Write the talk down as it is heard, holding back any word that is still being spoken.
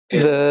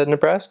The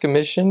Nebraska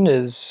Mission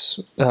is,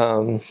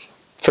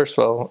 first of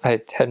all,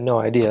 I had no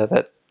idea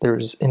that there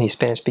was any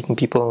Spanish-speaking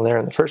people in there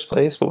in the first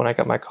place, but when I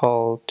got my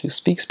call to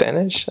speak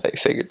Spanish, I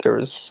figured there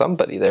was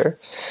somebody there.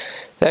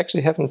 They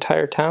actually have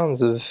entire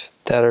towns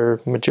that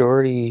are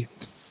majority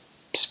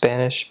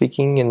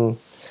Spanish-speaking, and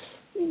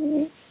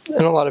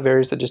a lot of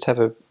areas that just have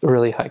a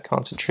really high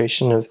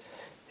concentration of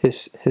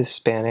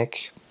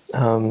Hispanic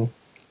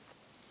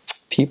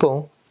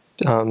people.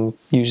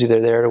 Usually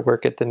they're there to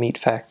work at the meat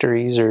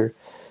factories or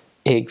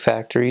egg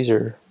factories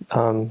or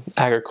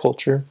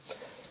agriculture.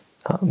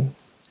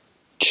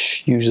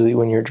 Usually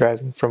when you're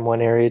driving from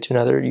one area to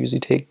another, it usually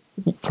take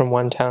from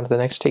one town to the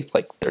next takes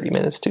like 30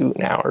 minutes to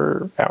an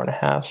hour, hour and a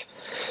half.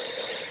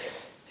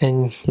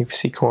 And you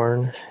see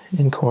corn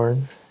and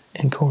corn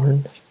and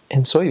corn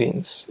and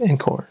soybeans and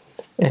corn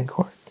and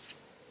corn.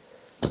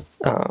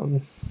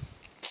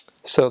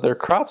 So their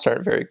crops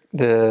aren't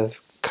the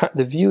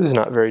view is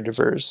not very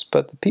diverse,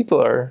 but the people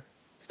are,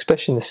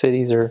 especially in the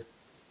cities, are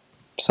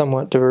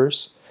somewhat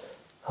diverse.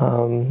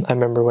 I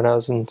remember when I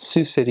was in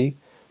Sioux City,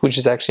 which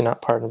is actually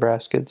not part of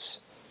Nebraska.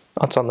 It's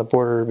on the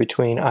border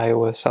between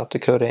Iowa, South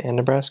Dakota, and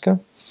Nebraska.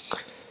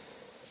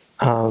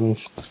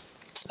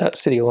 That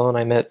city alone,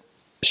 I met,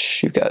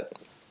 you've got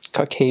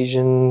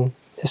Caucasian,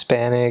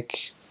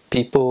 Hispanic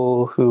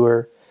people who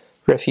are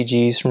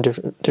refugees from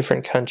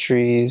different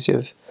countries. You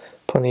have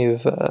plenty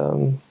of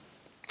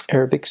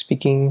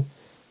Arabic-speaking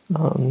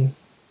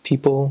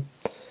people.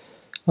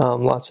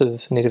 Lots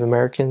of Native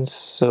Americans,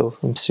 so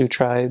from Sioux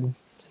tribe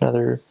and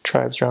other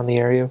tribes around the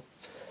area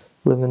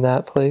live in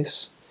that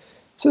place.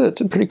 So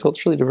it's a pretty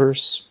culturally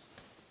diverse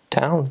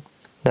town,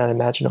 and I'd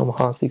imagine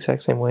Omaha's the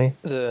exact same way.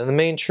 The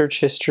main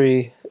church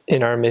history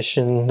in our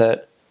mission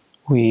that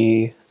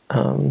we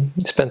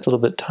spent a little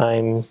bit of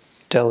time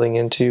delving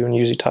into and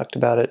usually talked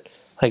about it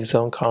like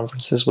zone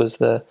conferences was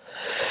the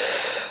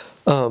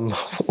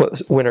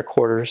winter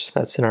quarters.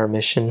 That's in our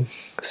mission.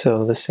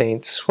 So the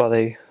saints, while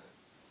they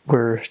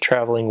were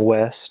traveling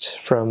west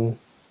from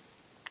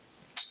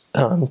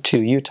to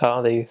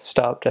Utah, they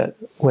stopped at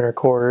winter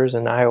quarters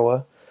in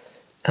Iowa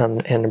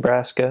and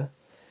Nebraska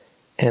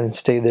and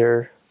stayed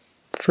there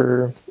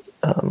for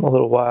a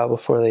little while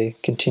before they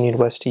continued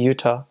west to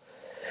Utah.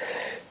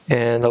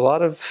 And a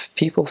lot of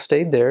people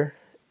stayed there,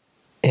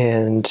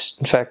 and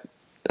in fact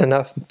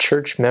enough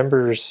church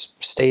members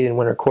stayed in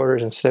winter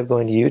quarters instead of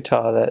going to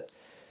Utah that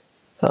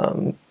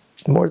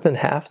more than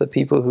half the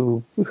people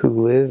who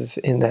live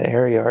in that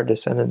area are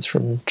descendants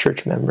from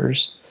church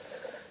members.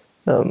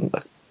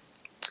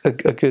 A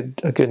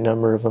good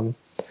number of them,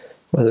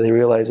 whether they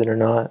realize it or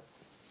not.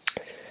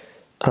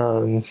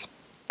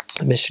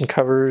 The mission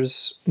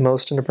covers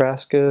most of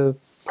Nebraska,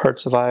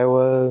 parts of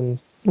Iowa, and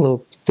a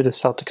little bit of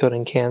South Dakota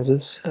and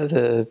Kansas.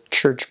 The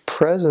church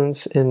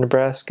presence in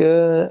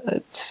Nebraska,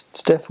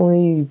 it's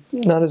definitely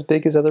not as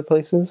big as other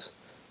places.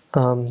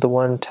 The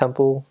one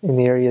temple in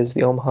the area is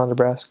the Omaha,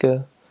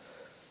 Nebraska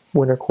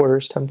Winter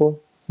Quarters Temple,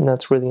 and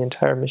that's where the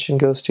entire mission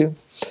goes to.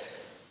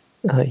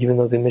 Even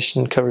though the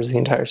mission covers the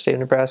entire state of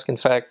Nebraska. In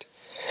fact,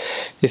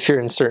 if you're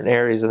in certain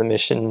areas of the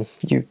mission,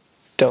 you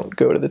don't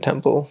go to the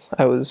temple.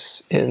 I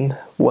was in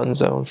one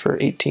zone for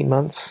 18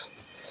 months,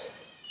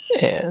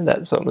 and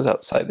that zone was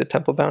outside the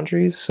temple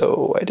boundaries,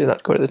 so I did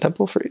not go to the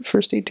temple for the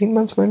first 18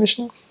 months of my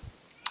mission.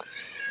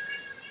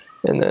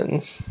 And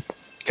then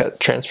got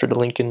transferred to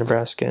Lincoln,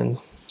 Nebraska, and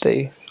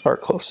they are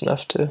close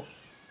enough to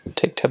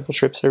take temple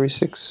trips every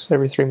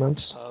 3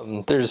 months.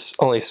 There's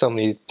only so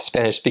many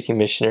Spanish-speaking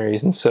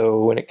missionaries, and so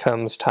when it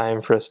comes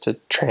time for us to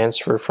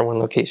transfer from one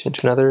location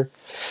to another,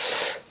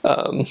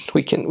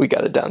 we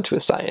got it down to a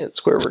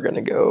science where we're going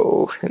to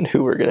go and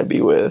who we're going to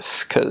be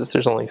with, because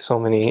there's only so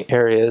many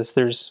areas.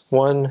 There's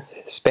one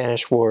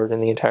Spanish ward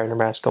in the entire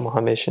Nebraska Omaha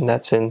Mission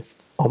that's in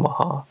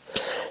Omaha.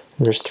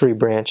 And there's 3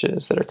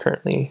 branches that are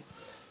currently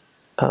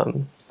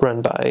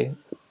run by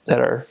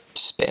that are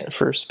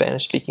for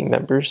Spanish-speaking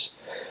members.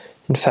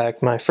 In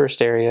fact, my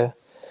first area,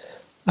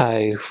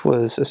 I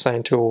was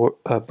assigned to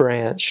a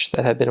branch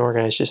that had been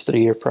organized just the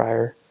year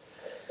prior.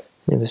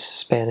 It was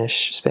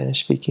Spanish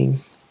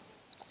speaking,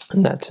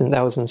 and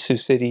that was in Sioux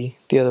City.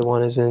 The other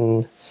one is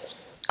in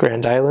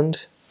Grand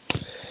Island,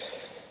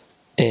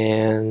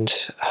 and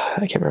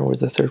I can't remember where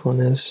the third one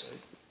is.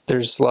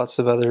 There's lots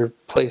of other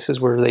places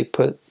where they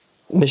put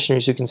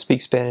missionaries who can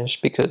speak Spanish,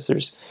 because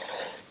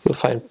you'll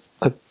find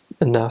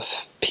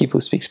enough people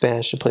who speak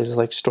Spanish in places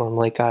like Storm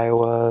Lake,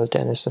 Iowa,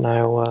 Denison,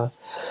 Iowa,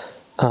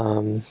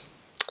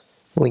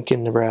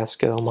 Lincoln,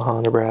 Nebraska,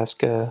 Omaha,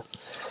 Nebraska.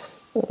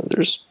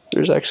 There's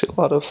actually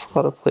a lot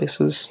of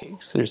places.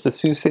 There's the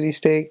Sioux City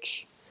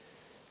stake,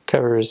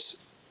 covers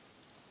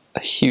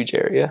a huge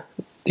area.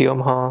 The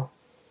Omaha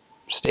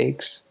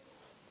stakes,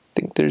 I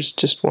think there's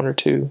just 1 or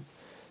 2.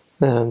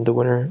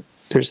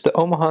 There's the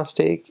Omaha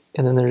stake,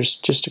 and then there's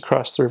just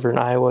across the river in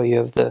Iowa, you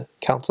have the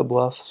Council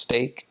Bluff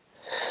stake.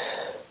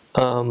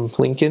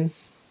 Lincoln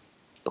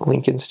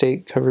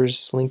State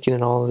covers Lincoln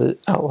and all of the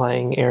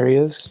outlying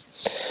areas.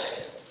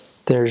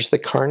 There's the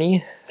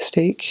Kearney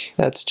Stake,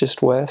 that's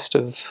just west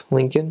of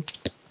Lincoln.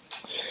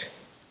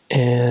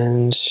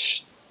 And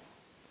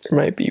there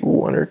might be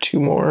one or two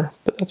more,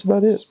 but that's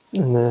about it.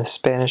 In the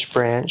Spanish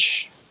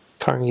branch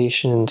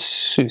congregation in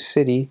Sioux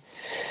City,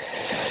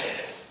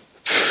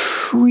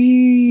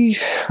 I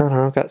don't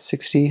know, got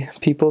 60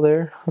 people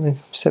there,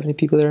 70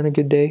 people there on a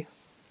good day.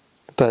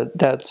 But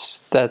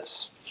that's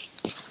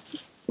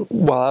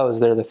while I was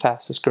there, the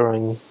fastest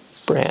growing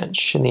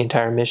branch in the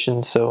entire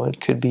mission, so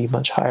it could be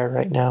much higher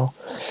right now.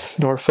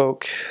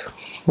 Norfolk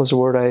was a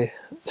ward I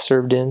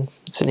served in.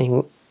 It's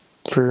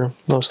for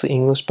mostly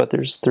English, but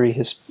there's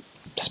 3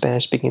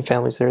 Spanish-speaking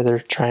families there. They're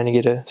trying to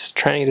get a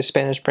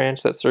Spanish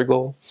branch. That's their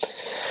goal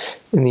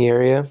in the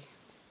area.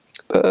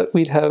 But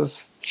we'd have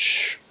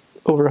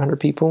over 100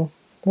 people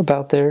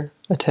about there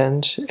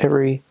attend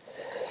every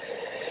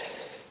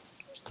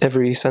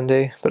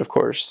Sunday. But of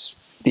course,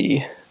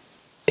 the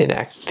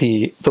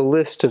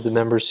list of the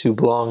members who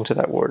belong to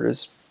that ward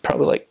is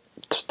probably like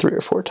 3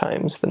 or 4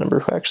 times the number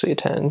who actually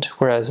attend.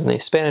 Whereas in the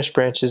Spanish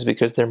branches,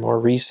 because they're more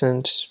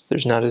recent,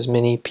 there's not as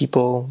many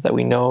people that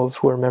we know of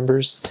who are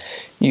members.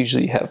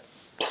 Usually you have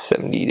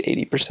 70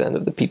 to 80%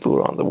 of the people who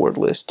are on the ward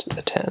list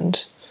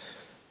attend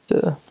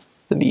the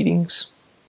meetings.